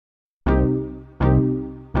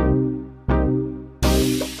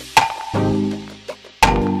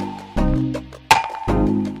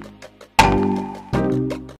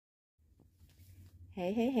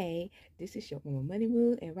Hey, this is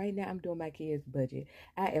Shortmamamoneymovez, and right now I'm doing my kids' budget.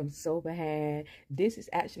 I am so behind. This is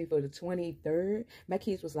actually for the 23rd. My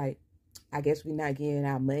kids was like, I guess we're not getting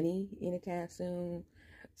our money anytime soon.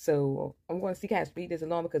 So I'm going to see how to speed this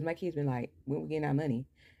along because my kids been like, when we getting our money?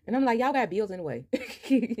 And I'm like, y'all got bills anyway.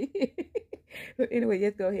 So anyway,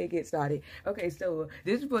 let's go ahead and get started. Okay, so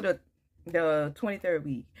this is for the 23rd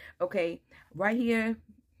week. Okay, right here.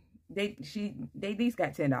 They at least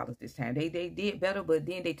got $10 this time. They did better, but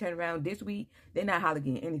then they turned around this week. They're not hardly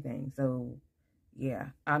getting anything. So yeah,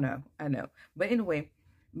 I know. But anyway,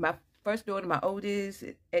 my first daughter, my oldest,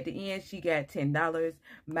 at the end she got $10.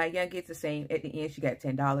 My youngest the same. At the end she got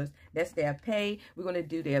 $10. That's their pay. We're gonna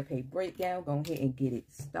do their pay breakdown. Go ahead and get it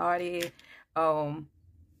started.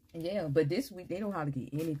 Yeah, but this week they don't hardly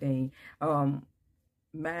get anything.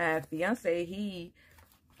 My fiance,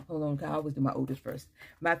 hold on, I always do my oldest first.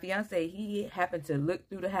 My fiance, he happened to look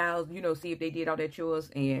through the house, you know, see if they did all their chores,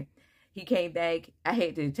 and he came back. I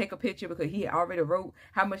had to take a picture because he had already wrote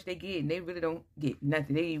how much they get, and they really don't get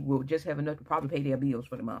nothing. They will just have enough to probably pay their bills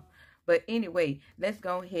for the month. But anyway, let's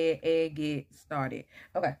go ahead and get started.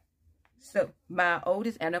 Okay, so my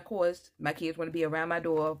oldest, and of course, my kids want to be around my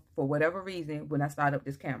door for whatever reason when I start up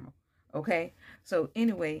this camera. Okay, so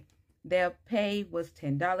anyway, their pay was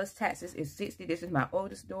 $10. Taxes is $60. This is my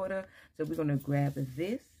oldest daughter. So we're going to grab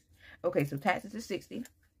this. Okay, so taxes is $60.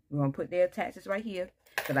 We're going to put their taxes right here.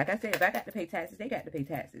 So like I said, if I got to pay taxes, they got to pay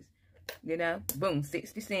taxes. You know, boom,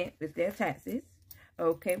 60 cents is their taxes.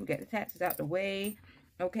 Okay, we got the taxes out the way.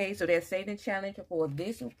 Okay, so their saving challenge for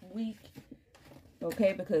this week.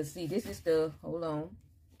 Okay, because see, this is the, hold on.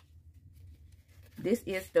 This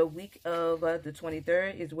is the week of the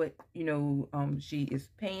 23rd is what, you know, she is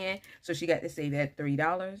paying. So she got to save that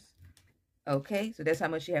 $3. Okay, so that's how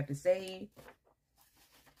much she have to save.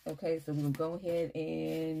 Okay, so we're going to go ahead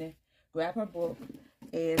and grab her book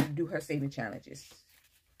and do her saving challenges.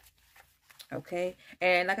 Okay,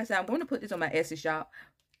 and like I said, I'm going to put this on my Etsy shop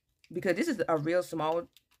because this is a real small,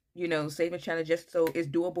 you know, saving challenge just so it's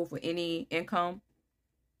doable for any income.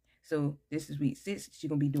 So this is week 6. She's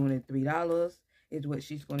going to be doing it $3. Is what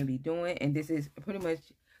she's going to be doing, and this is pretty much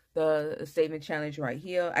the saving challenge right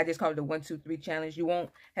here. I just call it the 1, 2, 3 challenge. You won't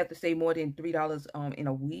have to save more than $3 in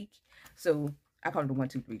a week, so I call it the 1,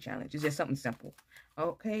 2, 3 challenge. It's just something simple.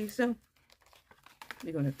 Okay, so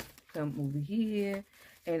we're gonna come over here,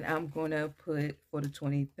 and I'm gonna put for the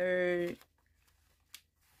 23rd.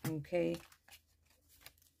 Okay,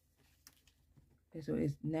 and so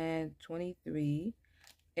it's 9/23,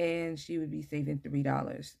 and she would be saving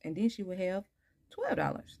 $3, and then she would have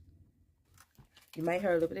 $12. You might hear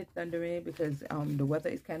a little bit of thundering because the weather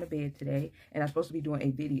is kind of bad today, and I'm supposed to be doing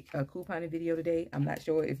a couponing video today. I'm not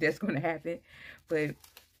sure if that's going to happen, but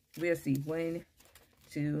we'll see. 1,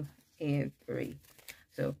 2, and 3.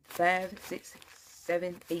 So 5, 6,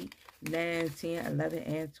 7, 8, 9, 10, 11,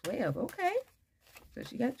 and 12. Okay, so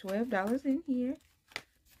she got $12 in here.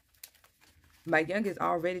 My youngest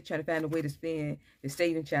already trying to find a way to spend the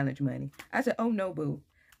saving challenge money. I said, oh no, boo.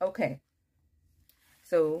 Okay.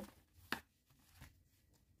 So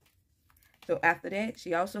after that,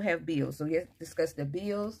 she also have bills. So let's discuss the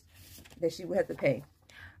bills that she would have to pay.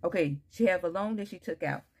 Okay, she have a loan that she took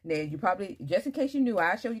out. Now, you probably, just in case you knew,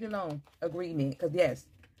 I'll show you the loan agreement. Because, yes,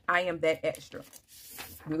 I am that extra.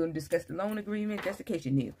 We're going to discuss the loan agreement just in case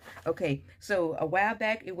you knew. Okay, so a while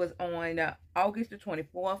back, it was on August the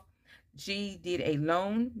 24th. She did a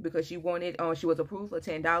loan because she wanted, she was approved for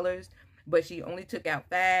 $10. But she only took out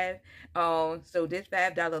 $5. So this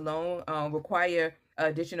 $5 loan require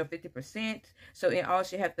additional 50%. So in all,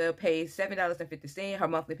 she have to pay $7.50. Her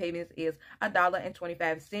monthly payments is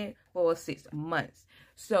 $1.25 for 6 months.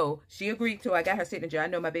 So she agreed to. I got her signature. I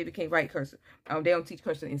know my baby can't write cursive. They don't teach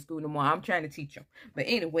cursive in school no more. I'm trying to teach them. But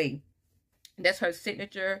anyway, that's her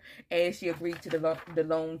signature, and she agreed to the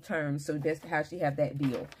loan terms. So that's how she have that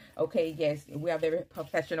bill. Okay, yes, we are very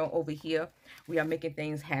professional over here. We are making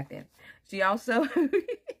things happen. She also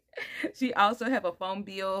she also have a phone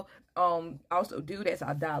bill also due. That's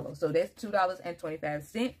 $1. So that's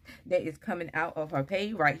 $2.25 that is coming out of her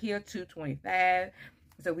pay right here, $2.25.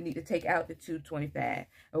 So we need to take out the $2.25.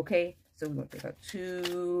 Okay, so we're gonna take her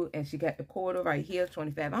 2, and she got the quarter right here,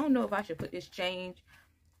 25. I don't know if I should put this change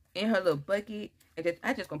in her little bucket, and then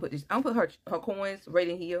I just gonna put this. I'm gonna put her coins right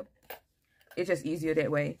in here. It's just easier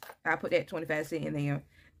that way. I put that 25 cents in there,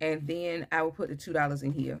 and then I will put the $2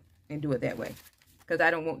 in here and do it that way, because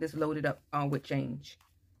I don't want this loaded up with change.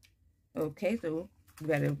 Okay, so we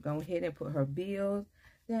gotta go ahead and put her bills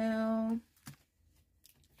down.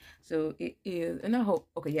 So it is, and I hope,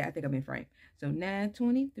 okay, yeah, I think I'm in frame. So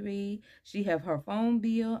 9/23, she have her phone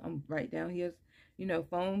bill. I'm right down here. you know,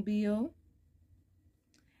 phone bill.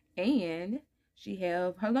 And she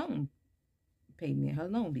have her loan payment, her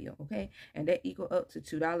loan bill, okay? And that equal up to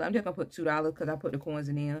 $2. I'm just gonna put $2 because I put the coins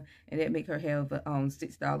in there, and that make her have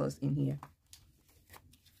 $6 in here.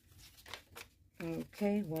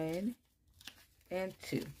 Okay, 1 and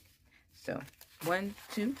 2. So 1,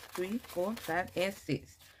 2, 3, 4, 5, and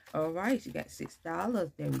 6. All right, you got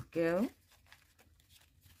 $6. There we go.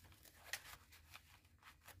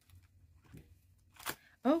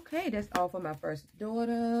 Okay, that's all for my first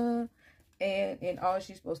daughter. And all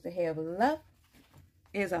she's supposed to have left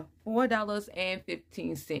is a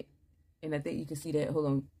 $4.15. And I think you can see that. Hold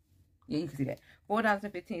on. Yeah, you can see that.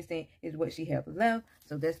 $4.15 is what she have left.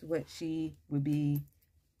 So that's what she would be.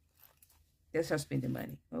 That's her spending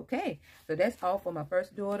money. Okay. So that's all for my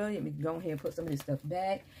first daughter. Let me go ahead and put some of this stuff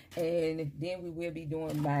back. And then we will be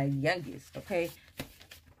doing my youngest. Okay.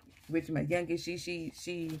 Which my youngest,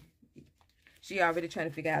 she already trying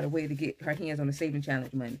to figure out a way to get her hands on the saving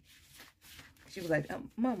challenge money. She was like,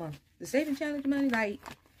 Mama, the saving challenge money, like,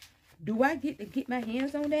 do I get to get my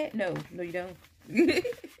hands on that? No, no, you don't.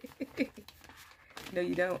 No,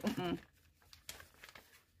 you don't.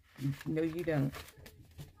 No, you don't.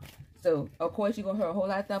 So, of course, you're going to hear a whole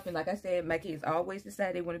lot of thumping. Like I said, my kids always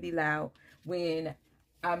decide they want to be loud when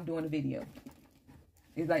I'm doing a video.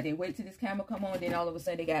 It's like they wait till this camera come on, then all of a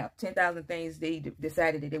sudden they got 10,000 things they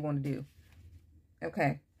decided that they want to do.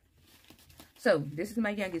 Okay. So, this is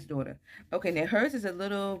my youngest daughter. Okay, now hers is a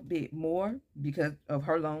little bit more because of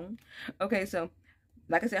her loan. Okay, so,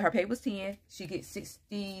 like I said, her pay was 10. She gets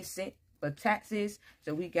 60 cents for taxes.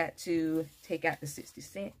 So, we got to take out the 60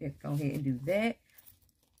 cents. Let's go ahead and do that.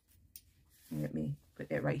 Let me put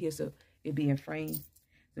that right here so it'll be in frame.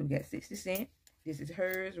 So, we got 60 cents. This is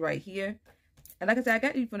hers right here. And like I said, I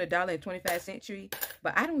got these from the $1.25 tree.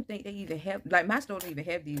 But I don't think they even have, like my store don't even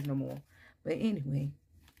have these no more. But anyway.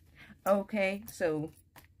 Okay, so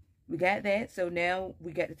we got that. So now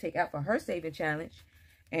we got to take out for her saving challenge.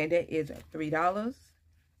 And that is $3.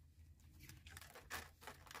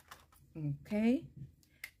 Okay.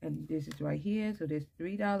 And this is right here. So there's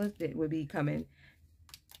 $3 that will be going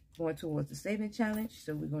towards the saving challenge.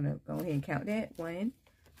 So we're going to go ahead and count that. 1,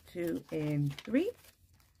 2, and 3.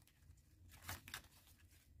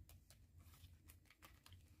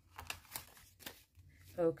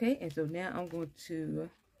 Okay, and so now I'm going to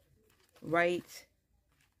write,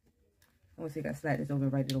 I want to see if I can slide this over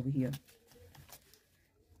and write it over here.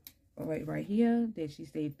 All right here, that she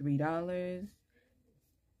saved $3.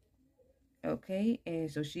 Okay,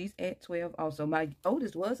 and so she's at 12 also. My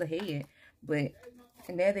oldest was ahead, but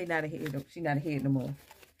now they're not ahead. She's not ahead no more.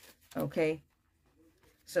 Okay,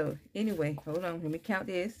 so anyway, hold on. Let me count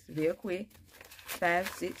this real quick. 5,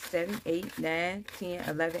 6, 7, 8, 9, 10,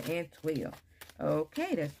 11, and 12.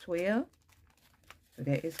 Okay, that's 12. So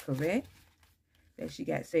that is correct. That she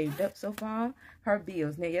got saved up so far. Her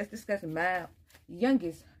bills. Now let's discuss my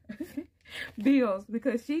youngest bills,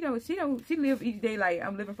 because she live each day like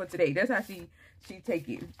I'm living for today. That's how she take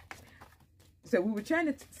it. So we were trying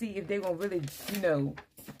to see if they gonna really, you know,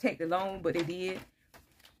 take the loan, but they did.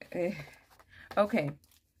 Okay,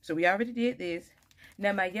 so we already did this.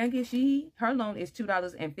 Now my youngest, her loan is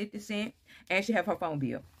 $2.50, and she have her phone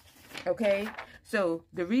bill. Okay, so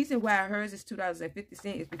the reason why hers is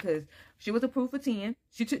 $2.50 is because she was approved for 10.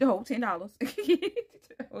 She took the whole $10. She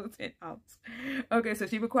took the whole $10. Okay, so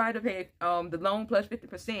she required to pay the loan plus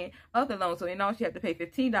 50% of the loan. So in all, she had to pay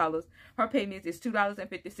 $15. Her payment is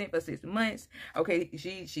 $2.50 for 6 months. Okay,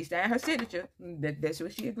 she signed her signature. That's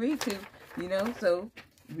what she agreed to. You know, so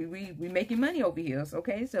we making money over here.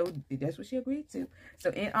 Okay, so that's what she agreed to.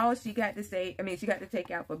 So in all, she got to take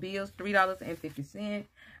out for bills $3.50.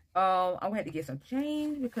 I had to get some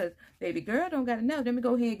change because baby girl don't got enough. Let me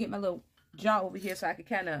go ahead and get my little jar over here so I can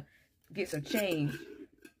kind of get some change.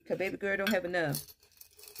 Because baby girl don't have enough.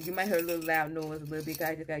 You might hear a little loud noise a little bit.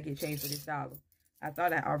 I just got to get change for this $1. I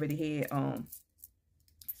thought I already had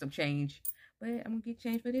some change. But I'm going to get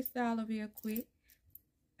change for this $1 real quick.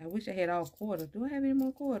 I wish I had all quarters. Do I have any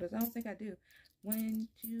more quarters? I don't think I do. 1,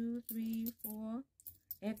 2, 3, 4,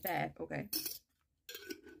 and 5. Okay.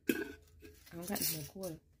 I don't got any more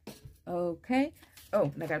quarters. Okay.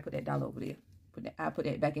 Oh, and I gotta put that $1 over there. I'll put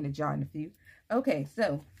that back in the jar in a few. Okay,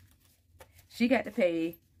 so she got to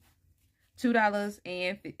pay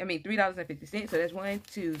 $3.50. So that's 1,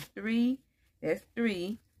 2, 3. That's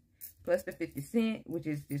 3 plus the 50 cents, which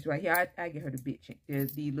is this right here. I get her the bit,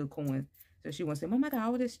 the little coins. So she wants to say, Mom, I got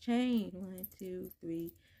all this change. 1, 2,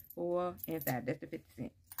 3, 4, and 5. That's the 50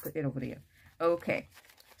 cents. Put that over there. Okay.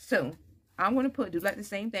 So I'm going to do like the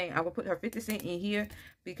same thing. I will put her 50 cents in here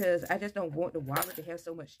because I just don't want the wallet to have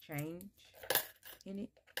so much change. in it.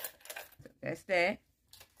 So that's that.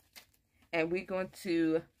 And we're going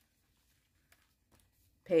to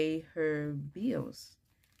pay her bills.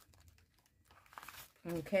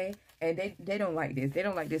 Okay, and they don't like this. They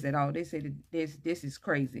don't like this at all. They say that this is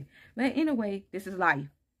crazy. But anyway, this is life.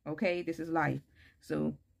 Okay, this is life.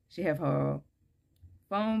 So she have her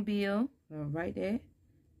phone bill right there.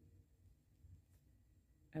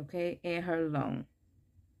 Okay, and her loan.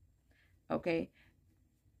 Okay,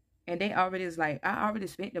 and they already is like, I already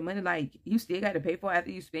spent the money. Like, you still got to pay for it after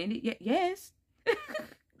you spend it? Yes. Like,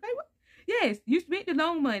 what? Yes, you spent the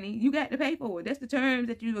loan money. You got to pay for it. That's the terms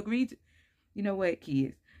that you agreed to. You know what,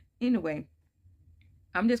 kids? Anyway,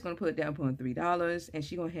 I'm just going to put it down upon $3, and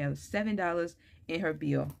she's going to have $7 in her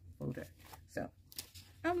bill folder. So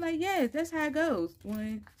I'm like, yes, that's how it goes.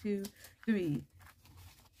 1, 2, 3.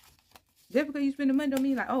 Just because you spend the money don't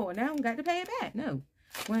mean like, oh, now I got to pay it back. No.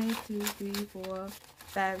 1, 2, 3, 4,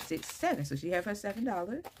 5, 6, 7. So she have her $7.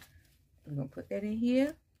 I'm going to put that in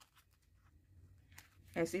here.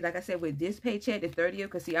 And see, like I said, with this paycheck, the 30th,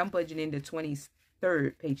 because see, I'm budgeting the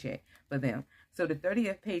 23rd paycheck for them. So the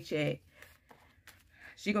 30th paycheck,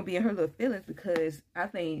 she going to be in her little feelings because I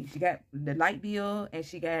think she got the light bill and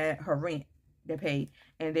she got her rent to pay,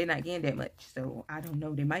 and they're not getting that much. So I don't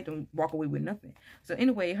know, they might don't walk away with nothing. So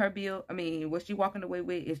anyway, her bill, I mean, what she walking away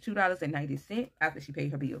with is $2.90 after she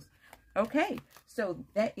paid her bills. Okay, so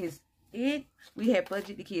that is it. We have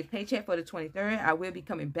budgeted the kids' paycheck for the 23rd. I will be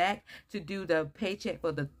coming back to do the paycheck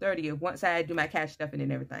for the 30th once I do my cash stuffing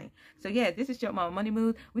and everything. So yeah, this is Short Mama Money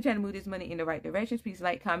Move. We're trying to move this money in the right directions. Please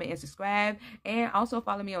like, comment, and subscribe, and also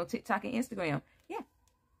follow me on TikTok and Instagram. Yeah,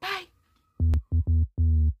 bye.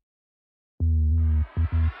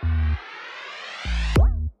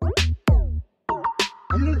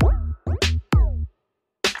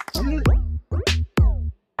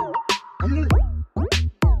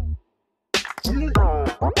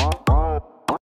 Wow.